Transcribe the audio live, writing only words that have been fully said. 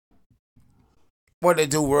What it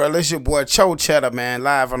do, world? It's your boy Cheddar, man,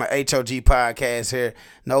 live on the H.O.G Podcast here,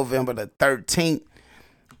 November the 13th,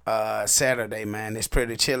 Saturday, man. It's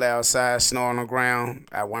pretty chill outside, snow on the ground.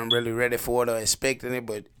 I wasn't really ready for it or expecting it,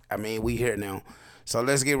 but I mean, we here now. So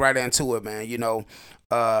let's get right into it, man.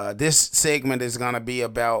 This segment is going to be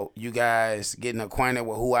about you guys getting acquainted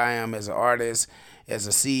with who I am as an artist, as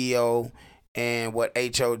a CEO, and what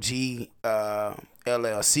H.O.G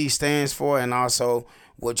LLC stands for, and also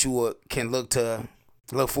what you can look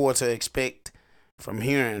forward to expect from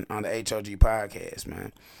hearing on the H.O.G podcast,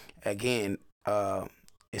 man. Again,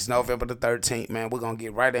 it's November the 13th, man. We're gonna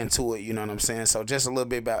get right into it, you know what I'm saying? So just a little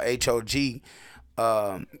bit about H.O.G.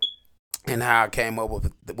 Um, and how I came up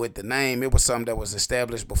with the name. It was something that was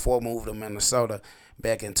established before I moved to Minnesota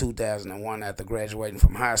back in 2001 after graduating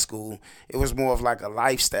from high school. It was more of like a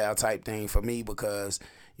lifestyle type thing for me because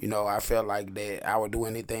I felt like that I would do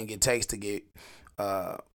anything it takes to get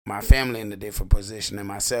my family in a different position and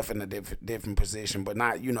myself in a different position, but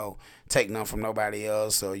not take none from nobody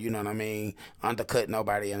else or what I mean, undercut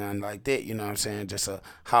nobody and nothing like that. You know what I'm saying? Just a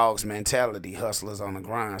H.O.G mentality, hustlers on the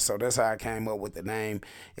grind. So that's how I came up with the name.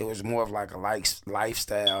 It was more of like a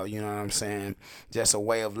lifestyle. You know what I'm saying? Just a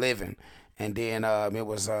way of living. And then it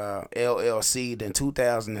was LLC in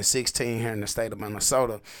 2016 here in the state of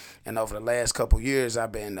Minnesota. And over the last couple years,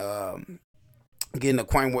 I've been getting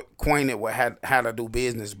acquainted with how to do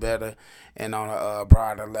business better and on a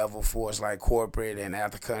broader level for us like corporate and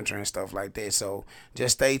out the country and stuff like that. So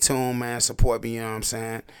just stay tuned, man. Support me, you know what I'm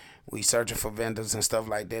saying? We searching for vendors and stuff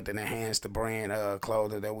like that enhance the brand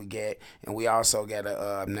clothing that we get. And we also got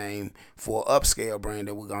a name for upscale brand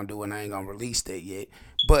that we're going to do, and I ain't going to release that yet.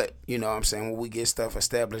 But, you know what I'm saying, when we get stuff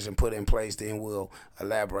established and put in place, then we'll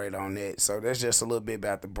elaborate on that. So that's just a little bit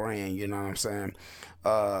about the brand, you know what I'm saying?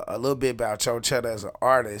 A little bit about Cheddar as an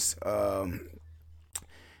artist. I'm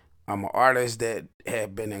an artist that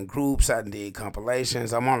have been in groups. I did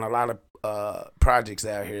compilations. I'm on a lot of projects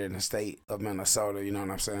out here in the state of Minnesota, you know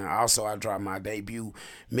what I'm saying? Also, I dropped my debut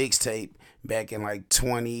mixtape back in like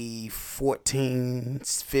 2014,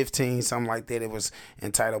 15, something like that. It was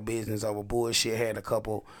entitled Business Over Bullshit. Had a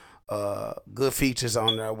couple good features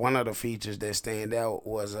on there. One of the features that stand out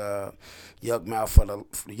was Yuck Mouth from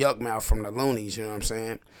the Loonies, you know what I'm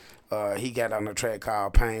saying? He got on the track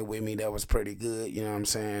called Pain with me. That was pretty good, you know what I'm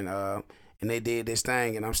saying? And they did this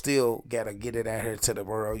thing, and I'm still gotta get it out here to the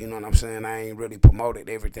world. You know what I'm saying? I ain't really promoted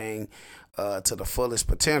everything to the fullest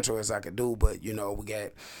potential as I could do, but we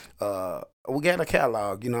got a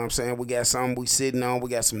catalog. You know what I'm saying? We got something we sitting on. We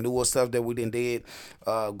got some newer stuff that we did.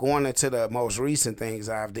 Going into the most recent things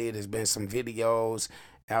I've did has been some videos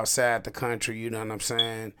outside the country. You know what I'm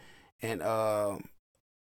saying? And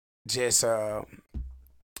just the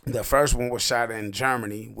first one was shot in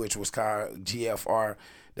Germany, which was called GFR.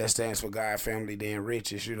 That stands for God, Family, Then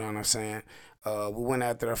Riches. You know what I'm saying? We went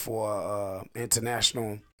out there for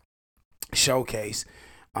international showcase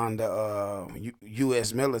on the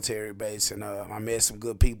U.S. military base, and I met some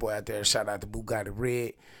good people out there. Shout out to Bugatti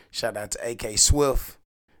Red. Shout out to AK Swift.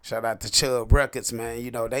 Shout out to H.O.G Records, man.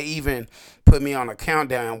 They even put me on a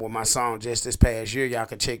countdown with my song just this past year. Y'all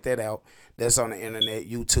can check that out. That's on the internet,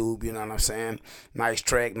 YouTube. You know what I'm saying? Nice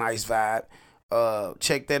track, nice vibe.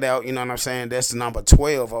 Check that out, you know what I'm saying? That's the number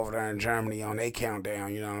 12 over there in Germany on their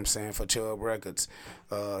countdown, you know what I'm saying, for H.O.G Records.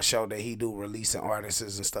 Show that he do releasing artists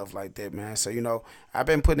and stuff like that, man. So, I've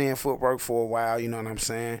been putting in footwork for a while, you know what I'm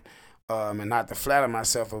saying? And not to flatter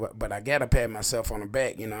myself, but I gotta pat myself on the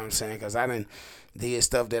back, you know what I'm saying? Because I did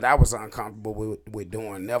stuff that I was uncomfortable with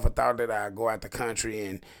doing. Never thought that I'd go out the country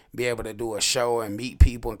and be able to do a show and meet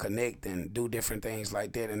people and connect and do different things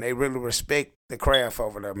like that. And they really respect the craft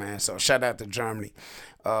over there, man. So shout out to Germany.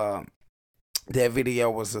 That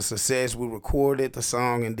video was a success. We recorded the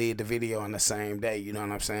song and did the video on the same day. You know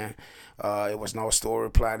what I'm saying? It was no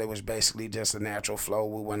story plot. It was basically just a natural flow.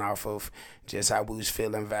 We went off of just how we was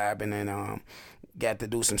feeling, vibing, and got to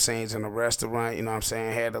do some scenes in a restaurant. You know what I'm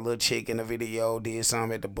saying? Had a little chick in the video. Did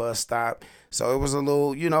some at the bus stop. So it was a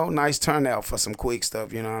little, nice turnout for some quick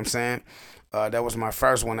stuff. You know what I'm saying? That was my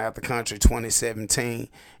first one out the country, 2017.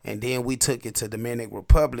 And then we took it to Dominican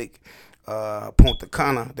Republic, Punta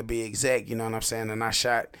Cana to be exact, you know what I'm saying? And I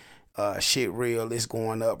shot Shit Real. It's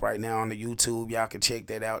going up right now on the YouTube. Y'all can check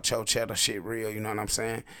that out. Cheddar Shit Real, you know what I'm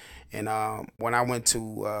saying? And when I went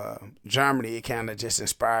to Germany, it kind of just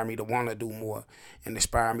inspired me to want to do more and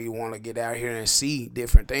inspired me to want to get out here and see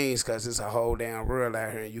different things because it's a whole damn world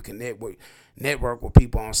out here and you can network with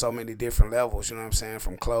people on so many different levels, you know what I'm saying?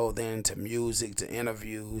 From clothing to music to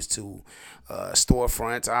interviews to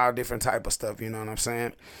storefronts, all different type of stuff, you know what I'm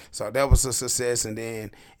saying? So that was a success, and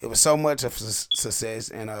then it was so much of a success,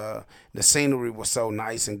 and the scenery was so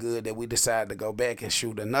nice and good that we decided to go back and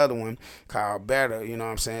shoot another one called Better, you know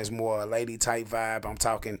what I'm saying? It's more a lady type vibe. I'm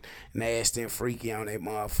talking nasty and freaky on that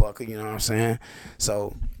motherfucker, you know what I'm saying?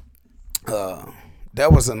 So,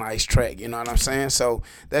 that was a nice track, you know what I'm saying? So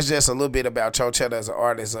that's just a little bit about Cho Cheddar as an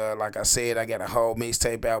artist. Like I said, I got a whole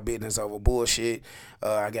mixtape out, Business Over Bullshit.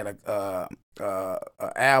 I got a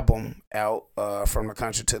album out, From the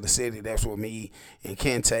Country to the City. That's with me and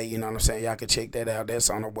Kente, you know what I'm saying? Y'all can check that out. That's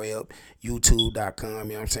on the web, youtube.com, you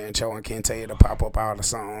know what I'm saying? Cho and Kente, it'll pop up all the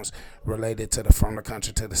songs related to the From the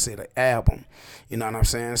Country to the City album, you know what I'm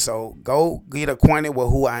saying? So go get acquainted with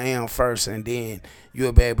who I am first, and then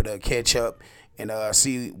you'll be able to catch up and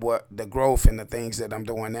see what the growth and the things that I'm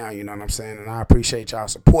doing now, you know what I'm saying? And I appreciate y'all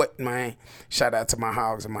support, man. Shout out to my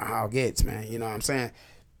hogs and my hogettes, man, you know what I'm saying?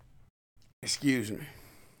 Excuse me.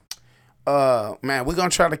 Man, we're gonna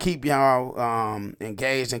try to keep y'all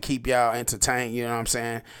engaged and keep y'all entertained, you know what I'm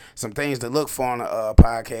saying? Some things to look for on the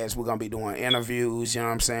podcast. We're gonna be doing interviews, you know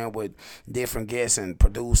what I'm saying, with different guests and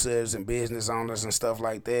producers and business owners and stuff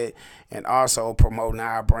like that. And also promoting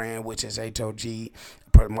our brand, which is H.O.G,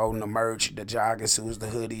 promoting the merch, the jogging suits, the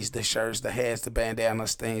hoodies, the shirts, the hats, the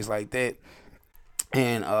bandanas, things like that.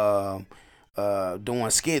 And doing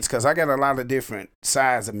skits, because I got a lot of different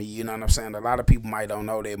sides of me, you know what I'm saying? A lot of people might don't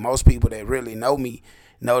know that. Most people that really know me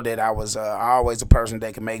know that I was always a person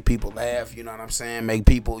that can make people laugh, you know what I'm saying? Make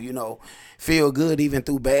people, feel good even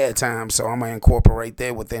through bad times. So I'm going to incorporate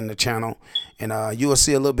that within the channel. And you will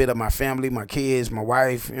see a little bit of my family, my kids, my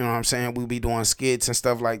wife, you know what I'm saying? We'll be doing skits and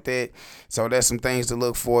stuff like that. So there's some things to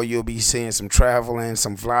look for. You'll be seeing some traveling,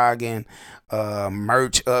 some vlogging,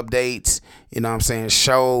 merch updates, you know what I'm saying?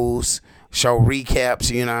 Show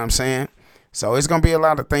recaps, you know what I'm saying? So it's gonna be a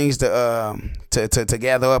lot of things to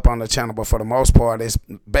gather up on the channel, but for the most part, it's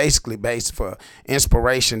basically based for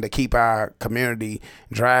inspiration to keep our community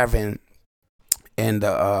driving in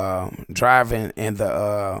the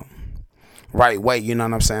right way. You know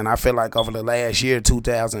what I'm saying? I feel like over the last year,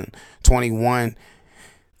 2021.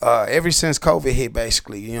 Ever since COVID hit,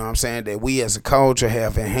 basically, you know what I'm saying, that we as a culture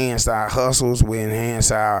have enhanced our hustles. We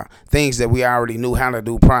enhanced our things that we already knew how to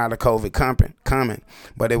do prior to COVID coming.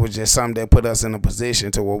 But it was just something that put us in a position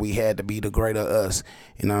to where we had to be the greater us.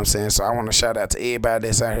 You know what I'm saying? So I want to shout out to everybody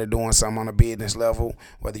that's out here doing something on a business level,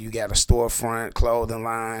 whether you got a storefront, clothing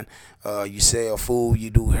line, you sell food, you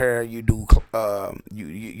do hair, you do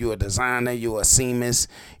you a designer, you a seamstress,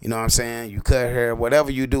 you know what I'm saying? You cut hair,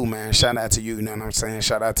 whatever you do, man. Shout out to you, you know what I'm saying?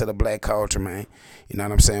 Shout out to the black culture, man. You know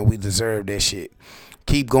what I'm saying? We deserve that shit.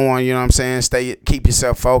 Keep going, you know what I'm saying? Keep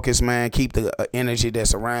yourself focused, man. Keep the energy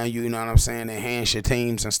that's around you, you know what I'm saying? Enhance your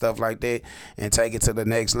teams and stuff like that and take it to the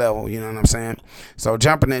next level, you know what I'm saying? So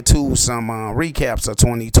jumping into some recaps of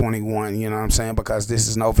 2021, you know what I'm saying? Because this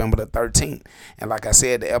is November the 13th. And like I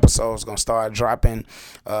said, the episode's going to start dropping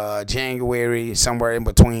January, somewhere in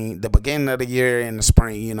between the beginning of the year and the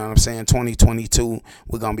spring, you know what I'm saying? 2022,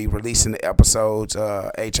 we're going to be releasing the episodes,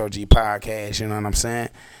 H.O.G Podcast, you know what I'm saying?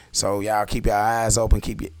 So y'all keep your eyes open,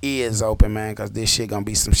 keep your ears open, man, because this shit gonna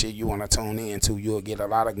be some shit you want to tune into. You'll get a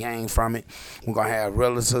lot of gain from it. We're gonna have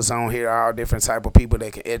realtors on here, all different type of people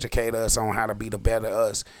that can educate us on how to be the better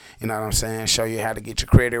us. You know what I'm saying? Show you how to get your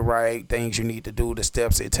credit right, things you need to do, the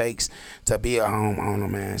steps it takes to be a homeowner,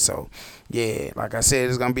 man. So yeah, like I said,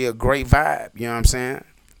 it's gonna be a great vibe. You know what I'm saying?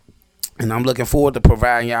 And I'm looking forward to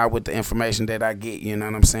providing y'all with the information that I get, you know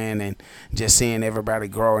what I'm saying? And just seeing everybody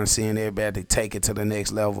grow and seeing everybody take it to the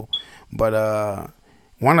next level. But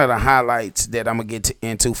one of the highlights that I'm going to get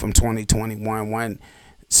into from 2021, wasn't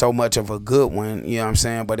so much of a good one, you know what I'm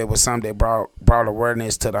saying? But it was something that brought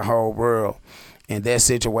awareness to the whole world. And that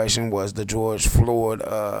situation was the George Floyd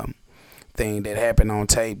thing that happened on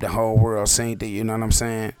tape. The whole world seen it, you know what I'm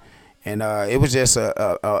saying? And it was just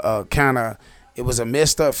a kind of... It was a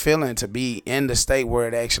messed up feeling to be in the state where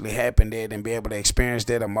it actually happened at and be able to experience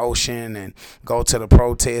that emotion and go to the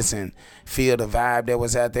protests and feel the vibe that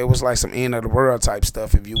was out there. It was like some end of the world type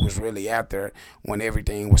stuff if you was really out there when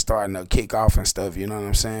everything was starting to kick off and stuff, you know what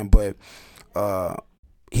I'm saying? But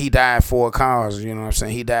he died for a cause, you know what I'm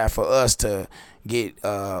saying? He died for us to get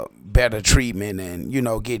better treatment and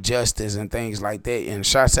get justice and things like that. And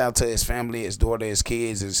shouts out to his family, his daughter, his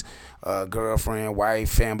kids, his girlfriend, wife,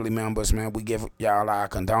 family members. Man, we give y'all our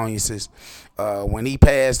condolences. When he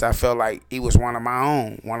passed, I felt like he was one of my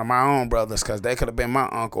own brothers, because they could have been my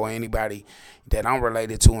uncle or anybody that I'm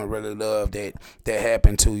related to and really love that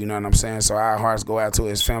happened to. You know what I'm saying? So our hearts go out to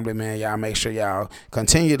his family, man. Y'all make sure y'all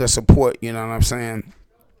continue to support. You know what I'm saying?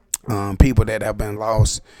 People that have been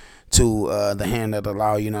lost to the hand of the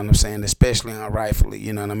law, you know what I'm saying, especially unrightfully,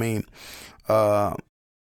 you know what I mean.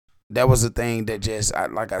 That was a thing that just,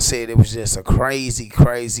 like I said, it was just a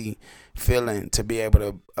crazy feeling to be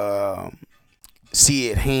able to see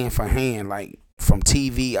it hand for hand, like from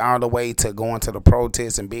TV all the way to going to the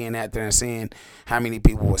protests and being out there and seeing how many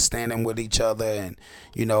people were standing with each other and,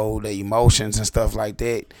 the emotions and stuff like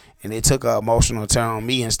that. And it took an emotional turn on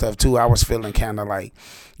me and stuff too. I was feeling kind of like,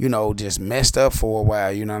 just messed up for a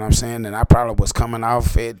while, you know what I'm saying? And I probably was coming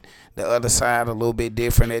off it the other side a little bit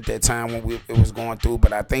different at that time when it was going through.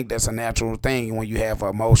 But I think that's a natural thing when you have an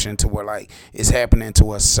emotion to where like it's happening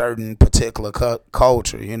to a certain particular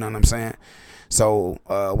culture, you know what I'm saying? So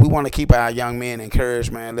we want to keep our young men encouraged,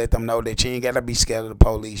 man. Let them know that you ain't got to be scared of the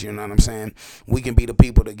police, you know what I'm saying? We can be the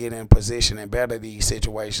people to get in position and better these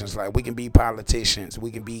situations. Like, we can be politicians, we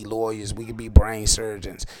can be lawyers, we can be brain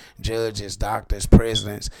surgeons, judges, doctors,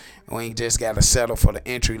 presidents. We ain't just got to settle for the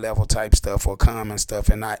entry-level type stuff or common stuff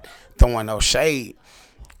and not throwing no shade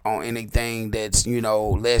on anything that's,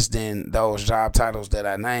 less than those job titles that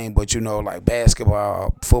I named. But, like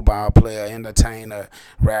basketball, football player, entertainer,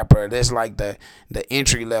 rapper, that's like the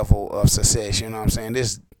entry level of success, you know what I'm saying?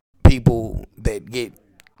 This people that get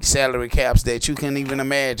salary caps that you can't even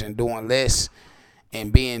imagine, doing less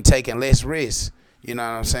and taking less risks, you know what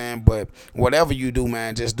I'm saying? But whatever you do,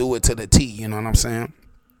 man, just do it to the T, you know what I'm saying?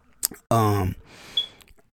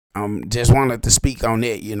 Just wanted to speak on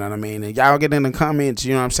that, you know what I mean? And y'all get in the comments,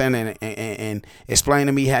 you know what I'm saying, and explain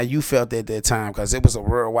to me how you felt at that time, because it was a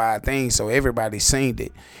worldwide thing, so everybody seen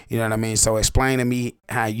it, you know what I mean? So explain to me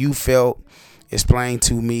how you felt. Explain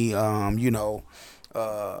to me,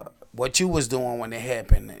 what you was doing when it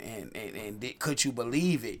happened, and could you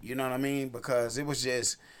believe it, you know what I mean? Because it was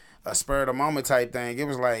just a spur of the moment type thing. It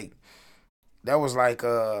was like, that was like,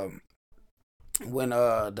 when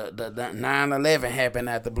the 9/11 happened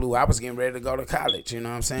at the blue, I was getting ready to go to college, you know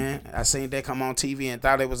what I'm saying? I seen that come on TV and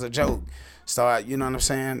thought it was a joke. So, you know what I'm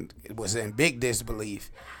saying? It was in big disbelief,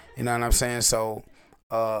 you know what I'm saying? So,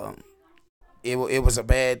 it was a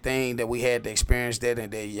bad thing that we had to experience that,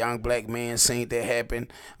 and that young black man seen that happen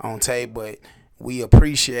on tape. But we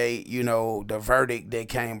appreciate, the verdict that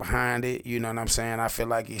came behind it. You know what I'm saying? I feel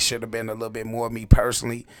like it should have been a little bit more, me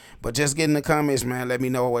personally. But just get in the comments, man. Let me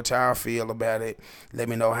know what y'all feel about it. Let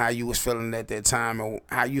me know how you was feeling at that time and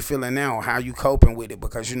how you feeling now, how you coping with it.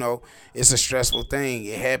 Because, it's a stressful thing.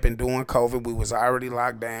 It happened during COVID. We was already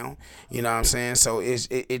locked down. You know what I'm saying? So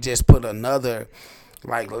it just put another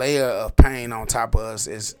like layer of pain on top of us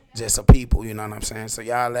as just a people, you know what I'm saying? So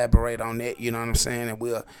y'all elaborate on that, you know what I'm saying? And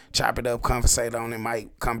we'll chop it up, conversate on it, might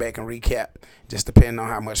come back and recap, just depending on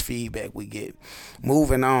how much feedback we get.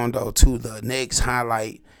 Moving on though to the next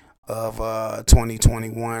highlight of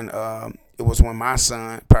 2021. It was when my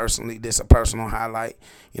son, personally, this a personal highlight,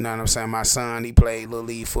 you know what I'm saying? My son, he played Little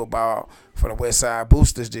League football for the West Side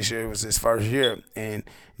Boosters this year. It was his first year, and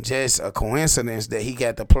just a coincidence that he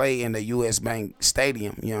got to play in the U.S. Bank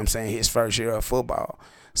Stadium, you know what I'm saying, his first year of football.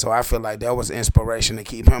 So I feel like that was inspiration to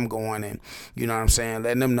keep him going, and, you know what I'm saying,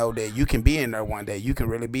 letting them know that you can be in there one day. You can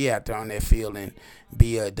really be out there on that field and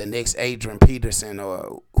be the next Adrian Peterson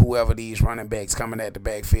or whoever these running backs coming at the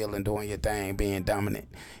backfield and doing your thing, being dominant.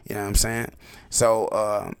 You know what I'm saying?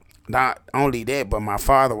 So not only that, but my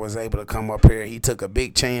father was able to come up here. He took a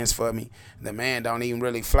big chance for me. The man don't even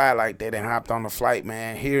really fly like that, and hopped on the flight,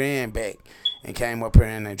 man, here and back, and came up here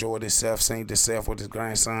and enjoyed himself, seen himself with his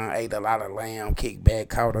grandson, ate a lot of lamb, kicked back,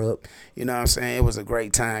 caught up. You know what I'm saying? It was a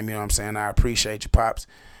great time, you know what I'm saying? I appreciate you, Pops,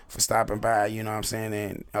 for stopping by, you know what I'm saying,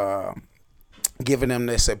 and giving them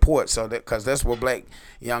their support, so that, because that's what black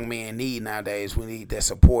young men need nowadays. We need that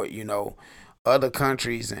support, Other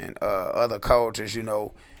countries and other cultures,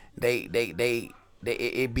 they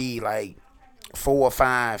it be like 4 or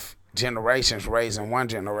 5 generations raising one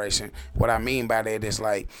generation. What I mean by that is,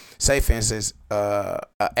 like, say for instance,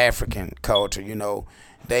 African culture,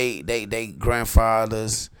 they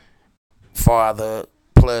grandfathers, father,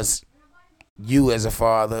 plus you as a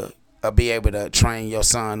father, be able to train your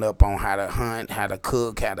son up on how to hunt, how to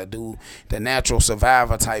cook, how to do the natural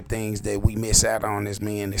survivor type things that we miss out on as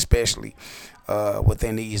men, especially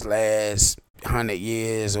within these last 100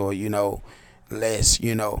 years or less.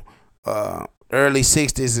 early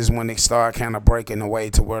 60s is when it started kind of breaking away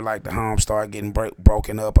to where like the home started getting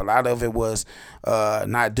broken up. A lot of it was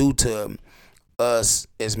not due to us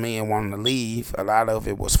as men wanting to leave. A lot of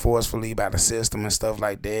it was forcefully by the system and stuff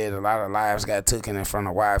like that. A lot of lives got taken in front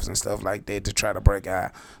of wives and stuff like that to try to break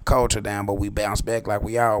our culture down, but we bounce back like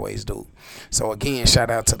we always do. So again, shout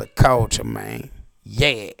out to the culture, man.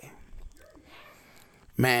 Yeah.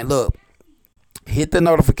 Man, look, hit the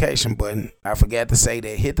notification button. I forgot to say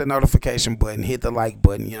that. Hit the notification button. Hit the like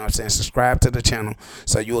button. You know what I'm saying? Subscribe to the channel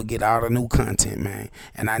so you'll get all the new content, man.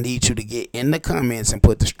 And I need you to get in the comments and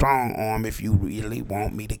put the strong arm if you really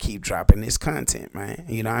want me to keep dropping this content, man.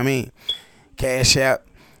 You know what I mean? Cash App,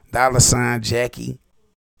 $ Jackie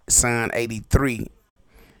Son 83.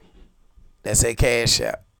 That's a Cash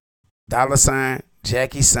App. $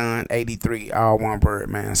 Jackie Son 83. All one word,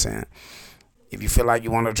 man. I'm saying. If you feel like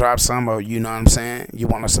you want to drop some, or you know what I'm saying, you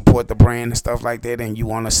want to support the brand and stuff like that, and you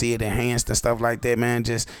want to see it enhanced and stuff like that, man,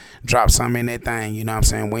 just drop some in that thing. You know what I'm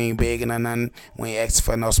saying? We ain't begging or nothing. We ain't asking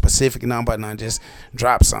for no specific number or nothing. Just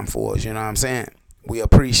drop some for us. You know what I'm saying? We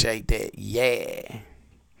appreciate that. Yeah.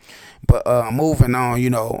 But moving on, you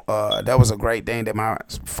know, that was a great thing that my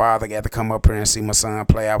father got to come up here and see my son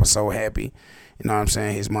play. I was so happy. You know what I'm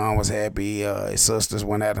saying? His mom was happy. His sisters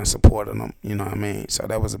went out and supported him. You know what I mean? So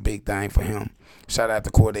that was a big thing for him. Shout out to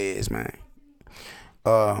Cortez, man.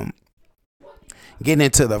 Getting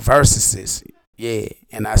into the versuses. Yeah,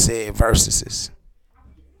 and I said versuses.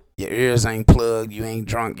 Your ears ain't plugged. You ain't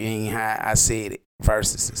drunk. You ain't high. I said it.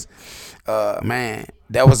 Versuses. Man,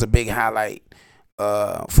 that was a big highlight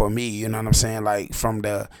for me. You know what I'm saying? Like from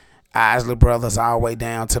the Isley Brothers all the way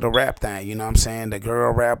down to the rap thing, you know what I'm saying? The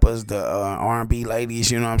girl rappers, the R&B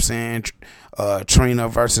ladies, you know what I'm saying? Trina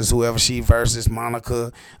versus whoever she versus,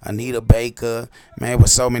 Monica, Anita Baker, man, with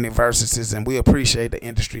so many versuses, and we appreciate the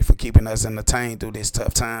industry for keeping us entertained through this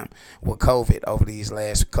tough time with COVID over these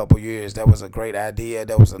last couple years. That was a great idea.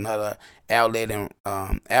 That was another outlet and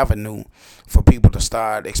avenue for people to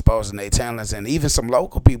start exposing their talents, and even some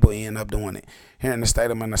local people end up doing it here in the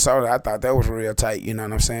state of Minnesota. I thought that was real tight, you know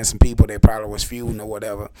what I'm saying? Some people that probably was feuding or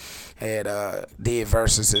whatever had did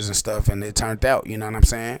versuses and stuff, and it turned out, you know what I'm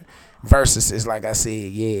saying? Versuses, like I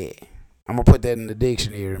said, yeah. I'm gonna put that in the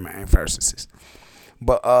dictionary, man, versuses.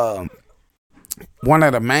 But one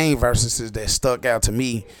of the main versuses that stuck out to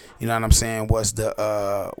me, you know what I'm saying, was the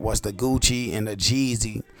Gucci and the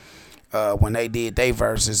Jeezy when they did their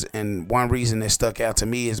verses. And one reason that stuck out to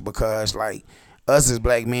me is because, like, us as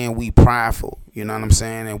black men, we prideful, you know what I'm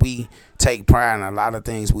saying? And we take pride in a lot of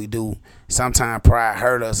things we do. Sometimes pride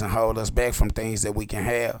hurt us and hold us back from things that we can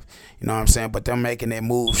have, you know what I'm saying? But them making that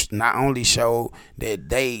move not only showed that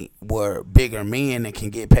they were bigger men and can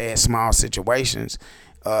get past small situations,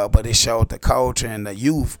 but it showed the culture and the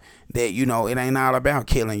youth that, you know, it ain't all about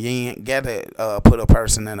killing. You ain't got to put a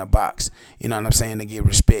person in a box, you know what I'm saying, to get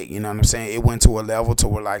respect, you know what I'm saying? It went to a level to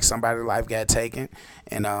where, like, somebody's life got taken,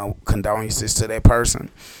 and condolences to that person.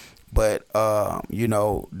 But, you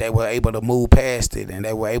know, they were able to move past it, and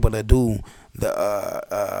they were able to do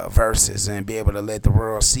the verses and be able to let the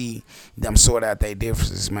world see them sort out their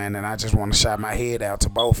differences, man. And I just want to shout my head out to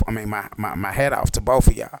both. I mean, my hat off to both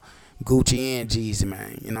of y'all. Gucci and Jeezy,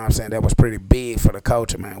 man. You know what I'm saying? That was pretty big for the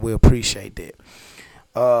culture, man. We appreciate that.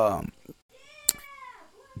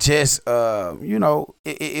 You know,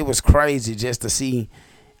 it was crazy just to see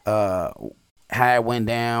how it went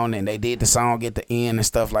down, and they did the song at the end and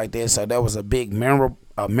stuff like that. So that was a big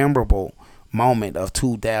memorable moment of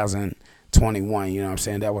 2021. You know what I'm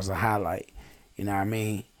saying? That was a highlight. You know what I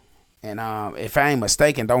mean? And if I ain't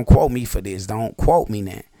mistaken, don't quote me for this. Don't quote me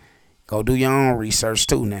now. Go do your own research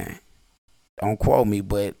too now. Don't quote me,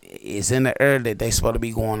 but it's in the air that they supposed to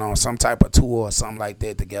be going on some type of tour or something like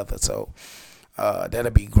that together. So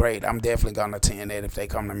that'll be great. I'm definitely gonna attend that if they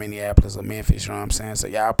come to Minneapolis or Memphis. You know what I'm saying? So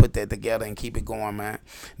y'all put that together and keep it going, man.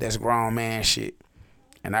 That's grown man shit,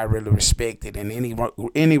 and I really respect it. And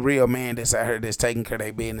any real man that's out here that's taking care of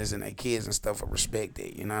their business and their kids and stuff will respect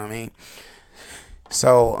it. You know what I mean?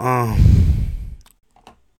 So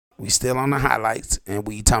we still on the highlights, and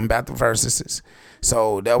we talking about the versuses.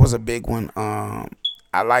 So that was a big one.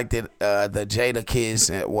 I liked it, the Jada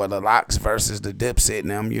Kiss, or the Locks versus the Dipset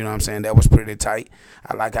and them, you know what I'm saying? That was pretty tight.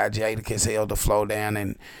 I like how Jada Kiss held the flow down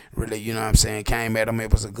and really, you know what I'm saying, came at them.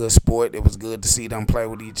 It was a good sport. It was good to see them play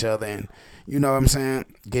with each other and, you know what I'm saying,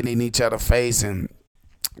 getting in each other's face and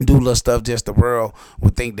do little stuff just the world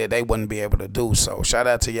would think that they wouldn't be able to do. So shout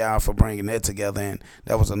out to y'all for bringing that together, and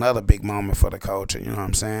that was another big moment for the culture, you know what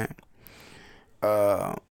I'm saying?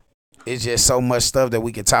 it's just so much stuff that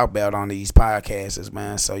we can talk about on these podcasts,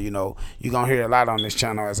 man. So, you're going to hear a lot on this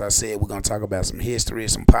channel. As I said, we're going to talk about some history,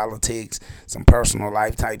 some politics, some personal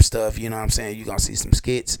life type stuff. You know what I'm saying? You're going to see some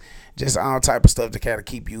skits, just all type of stuff to kind of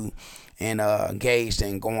keep you engaged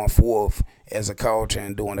and going forth as a culture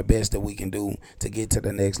and doing the best that we can do to get to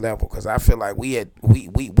the next level. Because I feel like we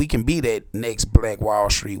can be that next Black Wall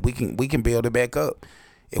Street. We can build it back up.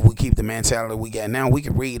 If we keep the mentality we got now, we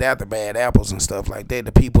can read out the bad apples and stuff like that.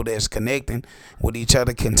 The people that's connecting with each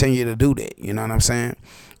other continue to do that. You know what I'm saying?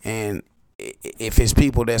 And if it's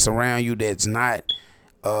people that's around you that's not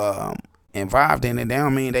involved in it, they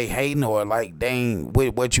don't mean they hating or like they ain't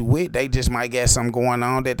with what you with. They just might got something going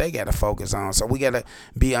on that they got to focus on. So we got to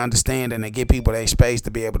be understanding and give people their space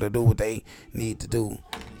to be able to do what they need to do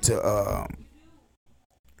to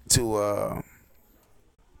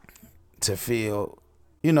feel,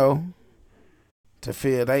 to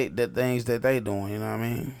feel the things that they doing. You know what I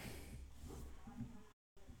mean?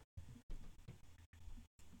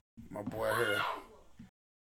 My boy here.